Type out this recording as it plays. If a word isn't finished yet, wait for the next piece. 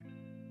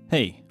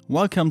Hey,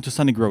 welcome to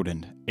Sonic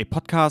Rodent, a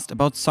podcast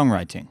about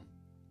songwriting.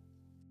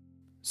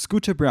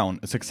 Scooter Braun,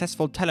 a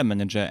successful talent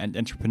manager and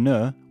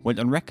entrepreneur, went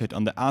on record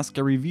on the Ask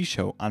Gary Vee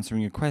show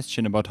answering a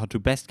question about how to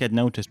best get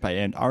noticed by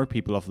A&R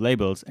people of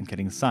labels and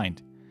getting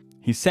signed.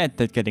 He said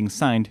that getting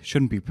signed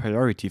shouldn't be a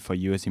priority for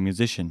you as a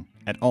musician,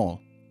 at all.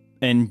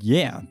 And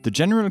yeah, the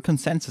general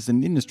consensus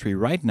in the industry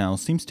right now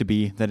seems to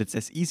be that it's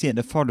as easy and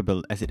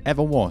affordable as it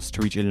ever was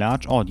to reach a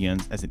large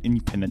audience as an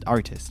independent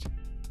artist.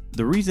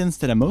 The reasons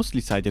that are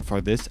mostly cited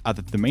for this are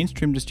that the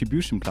mainstream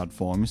distribution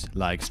platforms,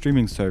 like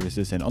streaming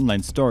services and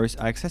online stores,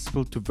 are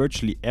accessible to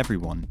virtually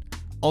everyone.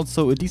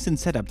 Also, a decent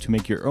setup to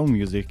make your own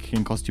music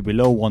can cost you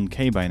below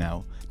 1K by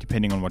now,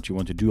 depending on what you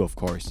want to do, of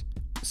course.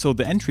 So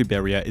the entry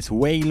barrier is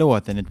way lower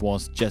than it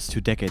was just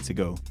 2 decades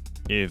ago.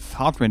 If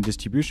hardware and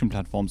distribution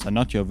platforms are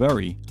not your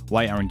worry,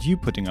 why aren't you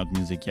putting out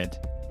music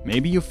yet?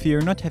 Maybe you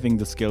fear not having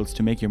the skills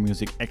to make your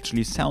music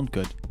actually sound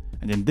good.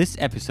 And in this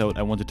episode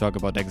I want to talk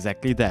about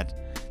exactly that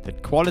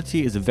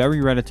quality is a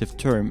very relative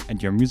term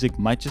and your music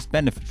might just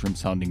benefit from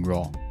sounding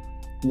raw.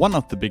 One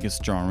of the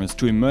biggest genres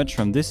to emerge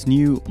from this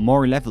new,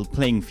 more level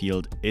playing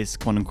field is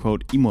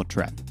quote-unquote emo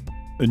trap.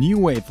 A new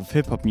wave of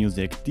hip-hop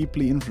music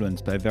deeply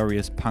influenced by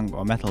various punk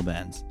or metal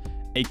bands.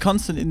 A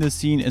constant in the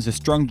scene is a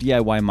strong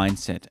DIY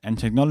mindset, and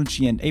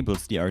technology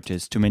enables the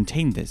artist to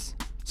maintain this.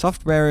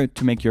 Software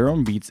to make your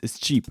own beats is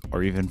cheap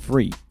or even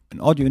free. An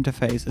audio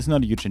interface is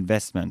not a huge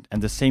investment,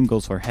 and the same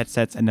goes for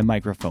headsets and a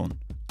microphone.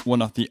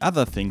 One of the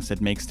other things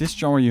that makes this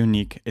genre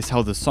unique is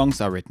how the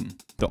songs are written.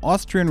 The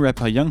Austrian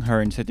rapper Young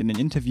Hearn said in an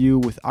interview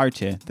with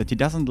Arte that he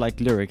doesn't like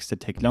lyrics that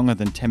take longer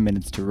than 10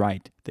 minutes to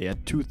write. They are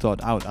too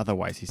thought out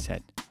otherwise, he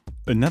said.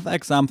 Another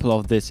example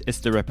of this is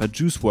the rapper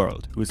Juice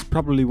WRLD, who is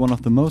probably one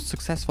of the most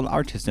successful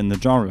artists in the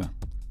genre.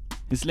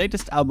 His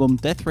latest album,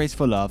 Death Race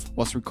for Love,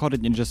 was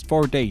recorded in just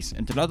 4 days,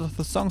 and a lot of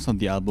the songs on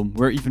the album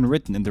were even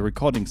written in the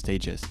recording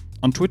stages.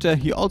 On Twitter,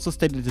 he also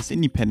stated his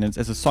independence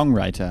as a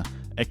songwriter,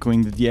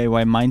 echoing the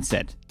DIY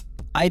mindset.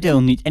 "I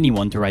don't need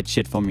anyone to write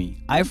shit for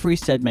me. I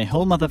freestyled my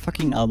whole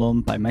motherfucking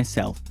album by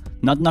myself.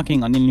 Not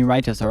knocking on any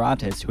writers or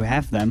artists who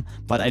have them,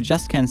 but I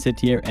just can't sit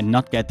here and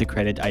not get the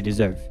credit I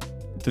deserve."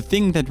 The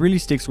thing that really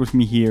sticks with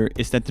me here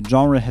is that the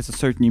genre has a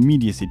certain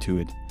immediacy to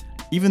it.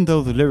 Even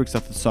though the lyrics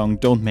of the song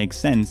don't make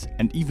sense,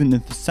 and even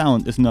if the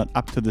sound is not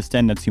up to the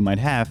standards you might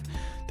have,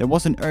 there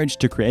was an urge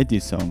to create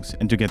these songs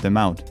and to get them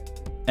out.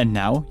 And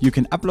now, you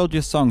can upload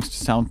your songs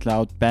to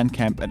SoundCloud,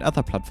 Bandcamp and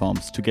other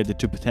platforms to get it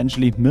to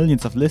potentially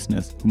millions of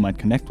listeners who might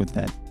connect with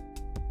that.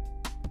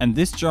 And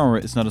this genre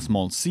is not a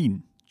small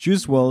scene.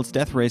 Juice WRLD's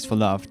Death Race for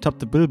Love topped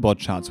the Billboard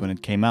charts when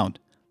it came out.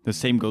 The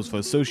same goes for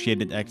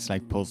associated acts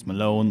like Post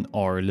Malone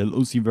or Lil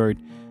Uzi Vert,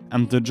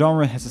 and the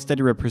genre has a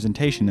steady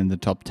representation in the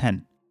top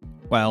 10.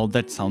 While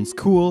that sounds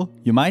cool,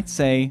 you might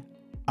say,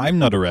 "I'm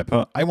not a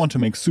rapper, I want to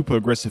make super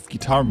aggressive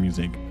guitar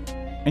music."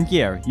 And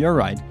yeah, you're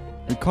right.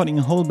 Recording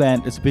a whole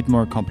band is a bit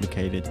more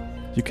complicated.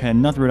 You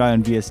cannot rely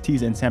on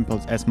VSTs and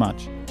samples as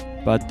much.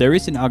 But there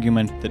is an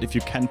argument that if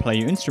you can play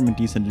your instrument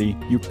decently,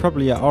 you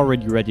probably are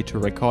already ready to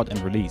record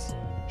and release.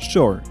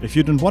 Sure, if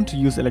you don't want to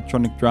use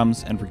electronic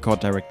drums and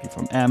record directly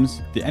from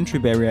amps, the entry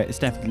barrier is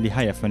definitely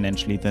higher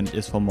financially than it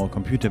is for more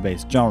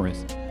computer-based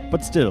genres.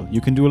 But still,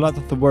 you can do a lot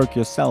of the work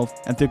yourself,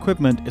 and the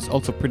equipment is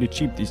also pretty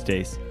cheap these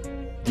days.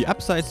 The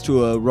upsides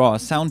to a raw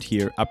sound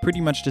here are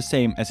pretty much the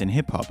same as in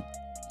hip-hop.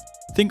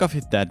 Think of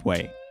it that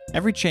way.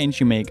 Every change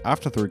you make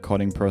after the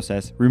recording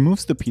process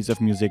removes the piece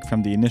of music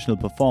from the initial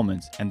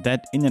performance, and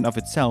that in and of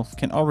itself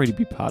can already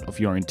be part of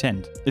your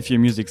intent. If your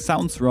music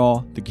sounds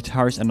raw, the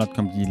guitars are not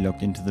completely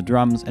locked into the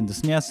drums, and the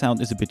snare sound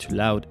is a bit too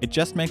loud, it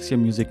just makes your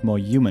music more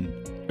human.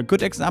 A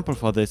good example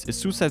for this is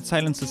Suicide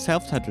Silence's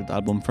self-titled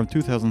album from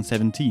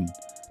 2017.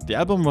 The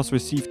album was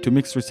received to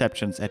mixed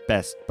receptions at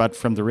best, but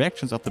from the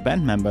reactions of the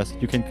band members,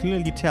 you can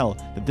clearly tell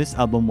that this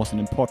album was an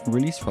important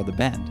release for the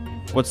band.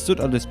 What stood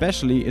out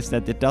especially is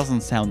that it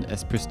doesn't sound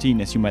as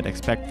pristine as you might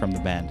expect from the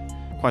band.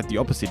 Quite the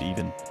opposite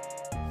even.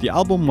 The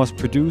album was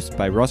produced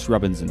by Ross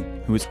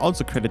Robinson, who is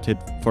also credited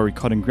for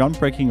recording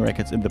groundbreaking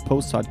records in the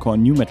post-hardcore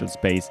nu metal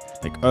space,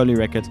 like early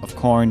records of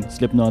Korn,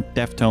 Slipknot,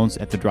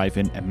 Deftones, At the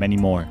Drive-In and many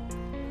more.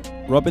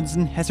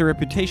 Robinson has a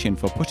reputation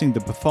for pushing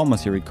the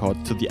performers he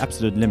records to the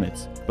absolute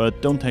limits,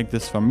 but don't take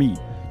this from me.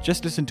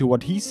 Just listen to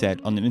what he said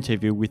on an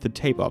interview with the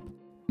Tape Op.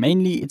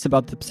 Mainly, it's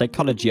about the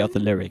psychology of the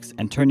lyrics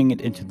and turning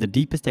it into the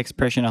deepest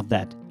expression of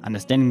that,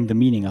 understanding the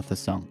meaning of the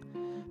song.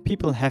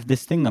 People have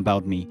this thing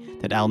about me,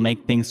 that I'll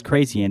make things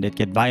crazy and it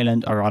get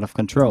violent or out of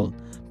control,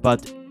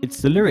 but it's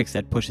the lyrics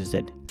that pushes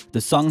it.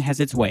 The song has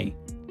its way.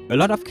 A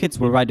lot of kids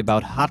will write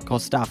about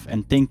hardcore stuff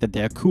and think that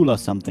they are cool or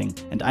something,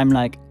 and I'm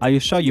like, are you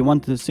sure you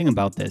want to sing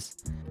about this?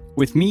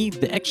 With me,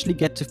 they actually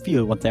get to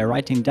feel what they're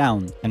writing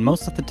down, and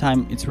most of the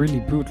time it's really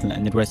brutal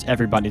and it wears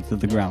everybody to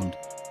the ground.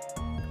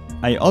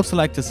 I also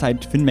like to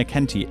cite Finn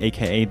McKenty,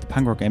 aka the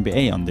Punk Rock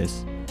MBA, on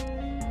this.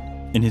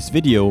 In his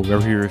video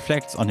where he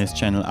reflects on his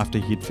channel after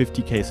he hit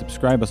 50k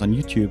subscribers on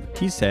YouTube,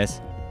 he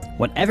says,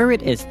 "Whatever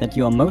it is that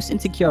you are most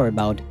insecure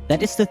about,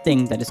 that is the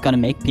thing that is gonna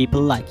make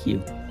people like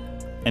you."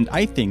 And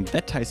I think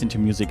that ties into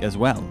music as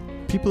well.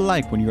 People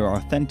like when you are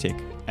authentic.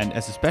 And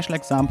as a special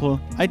example,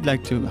 I'd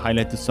like to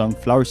highlight the song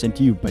Flowers and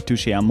You by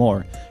Touche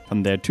Amore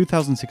from their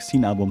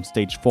 2016 album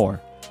Stage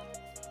 4.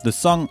 The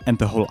song and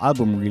the whole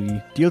album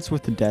really deals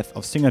with the death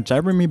of singer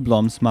Jeremy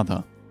Blom's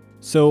mother.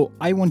 So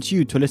I want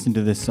you to listen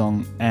to this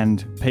song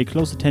and pay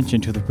close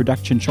attention to the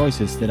production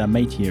choices that are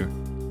made here.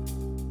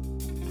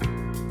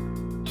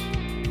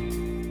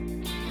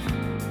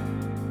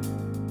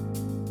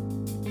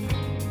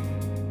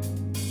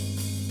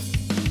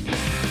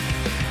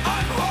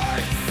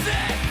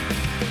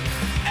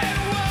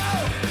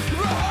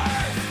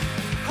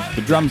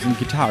 The drums and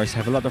guitars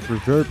have a lot of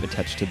reverb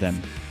attached to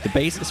them. The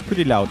bass is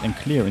pretty loud and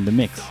clear in the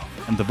mix,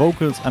 and the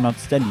vocals are not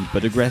steady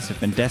but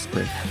aggressive and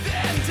desperate.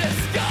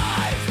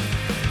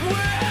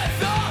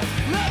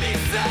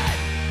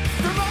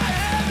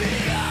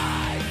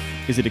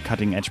 Is it a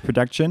cutting-edge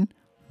production?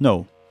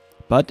 No.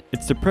 But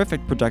it's the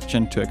perfect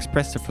production to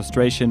express the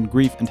frustration,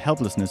 grief and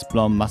helplessness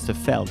Blom must have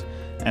felt,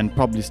 and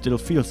probably still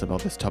feels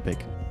about this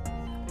topic.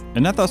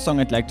 Another song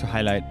I'd like to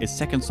highlight is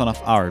Second Son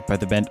of Art by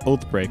the band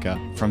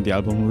Oathbreaker from the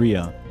album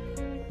Rhea.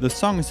 The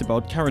song is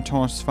about Cara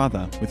Tor's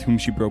father, with whom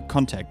she broke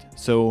contact,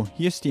 so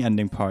here's the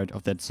ending part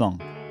of that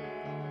song.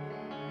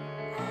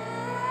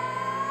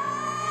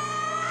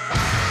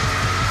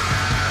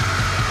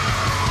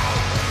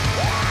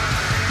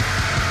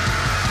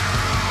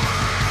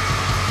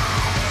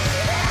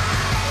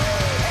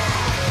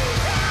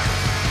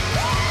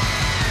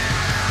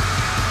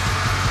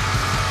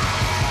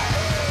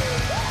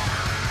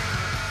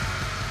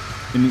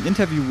 In an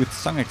interview with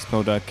Song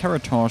Exploder, Cara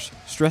Torch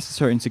stresses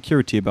her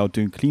insecurity about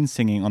doing clean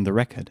singing on the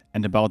record,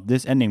 and about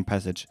this ending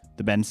passage,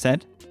 the band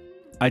said,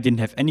 "I didn't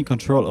have any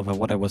control over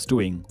what I was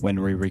doing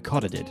when we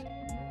recorded it.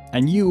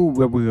 I knew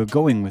where we were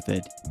going with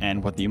it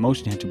and what the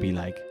emotion had to be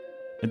like."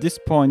 At this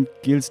point,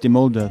 Gilles de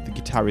Mulder, the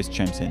guitarist,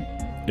 chimes in.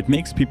 It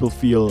makes people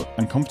feel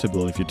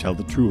uncomfortable if you tell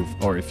the truth,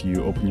 or if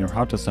you open your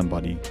heart to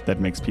somebody that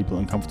makes people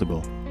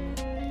uncomfortable.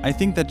 I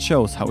think that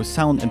shows how a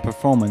sound and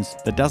performance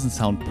that doesn't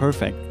sound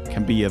perfect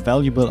can be a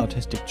valuable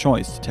artistic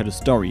choice to tell a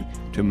story,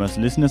 to immerse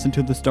listeners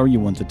into the story you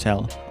want to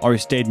tell, or a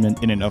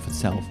statement in and of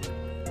itself.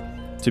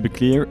 To be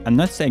clear, I'm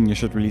not saying you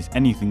should release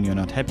anything you're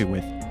not happy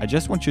with. I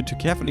just want you to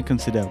carefully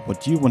consider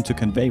what you want to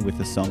convey with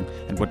the song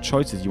and what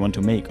choices you want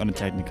to make on a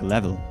technical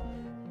level.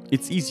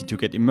 It's easy to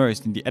get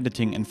immersed in the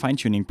editing and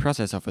fine-tuning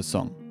process of a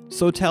song.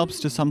 So it helps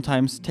to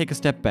sometimes take a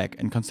step back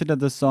and consider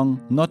the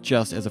song not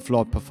just as a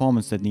flawed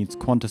performance that needs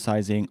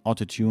quantizing,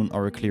 autotune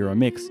or a clearer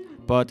mix,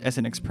 but as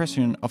an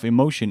expression of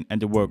emotion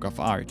and a work of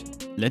art.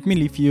 Let me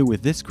leave you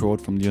with this quote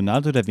from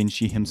Leonardo da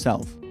Vinci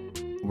himself.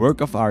 "Work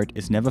of art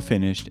is never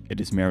finished, it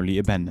is merely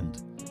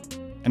abandoned."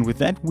 And with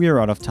that, we are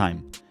out of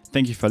time.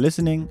 Thank you for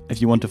listening.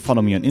 If you want to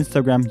follow me on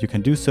Instagram, you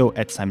can do so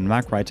at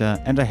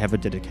SimonMarkWriter, and I have a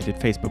dedicated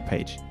Facebook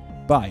page.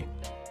 Bye!